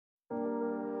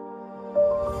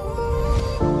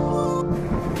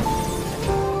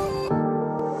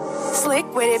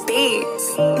Sick with it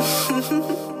beats.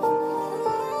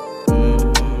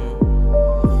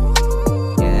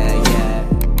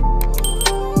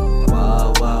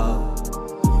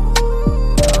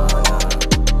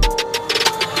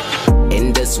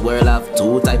 In this world of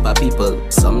two type of people,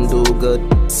 some do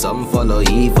good, some follow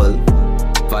evil.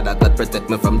 Father God protect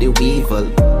me from the evil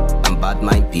and bad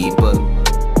mind people.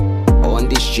 On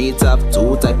the streets of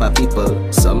two type of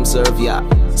people, some serve ya,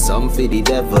 some feed the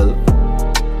devil.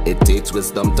 It takes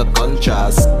wisdom to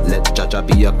contrast, let Jaja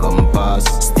be your compass.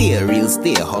 Stay real,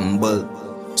 stay humble,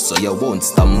 so you won't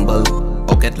stumble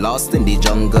or get lost in the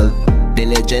jungle. The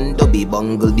legend do be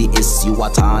bungle, the issue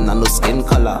what on and no skin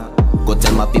color. Go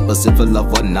tell my people civil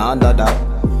love one another.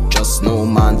 Just no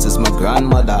man says my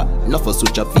grandmother. Enough for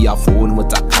switch up for your phone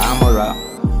with a camera.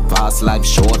 Fast life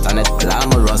short and it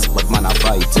glamorous, but man I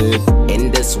fight it.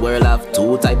 In this world of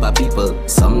two type of people,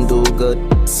 some do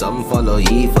good, some follow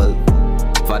evil.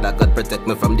 Father God protect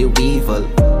me from the evil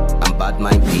and bad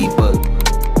mind people.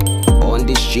 On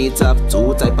the streets of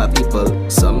two type of people,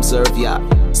 some serve ya,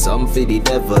 some feed the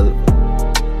devil.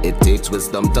 It takes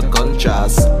wisdom to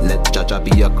contrast, let Jaja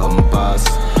be your compass.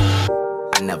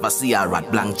 I never see a rat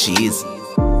blank cheese.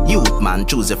 Youth man,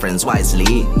 choose your friends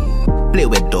wisely. Play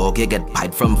with dog, you get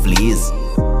pied from fleas.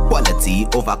 Quality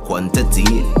over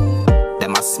quantity.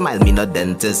 Them a smile, me no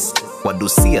dentist. What do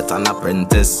see it an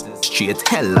apprentice? Straight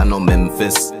hell and no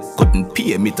Memphis. Couldn't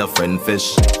pay me to friend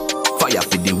fish. Fire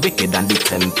for the wicked and the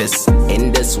tempest.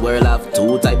 In this world of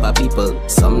two type of people,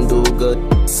 some do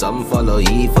good, some follow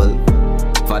evil.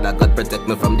 Father God protect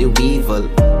me from the evil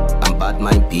and bad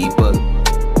mind people.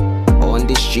 On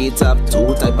the streets of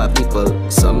two type of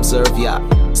people, some serve ya,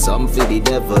 some feed the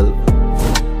devil.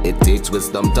 It takes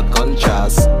wisdom to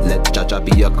contrast, let Jaja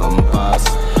be your compass.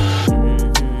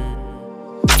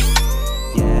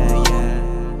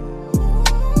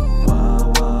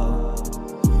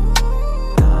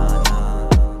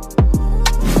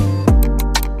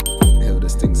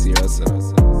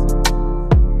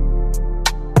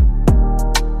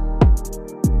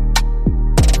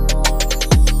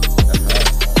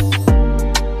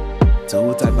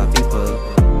 Two type of people,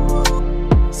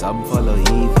 some follow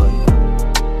evil.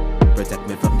 Protect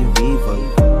me from the evil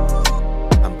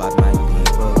and bad mind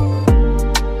people.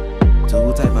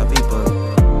 Two type of people,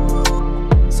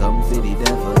 some feed the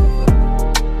devil.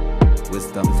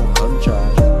 Wisdom to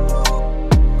contrast,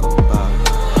 come back.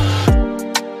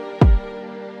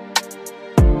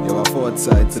 You have a forward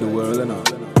side to the world, you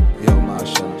know.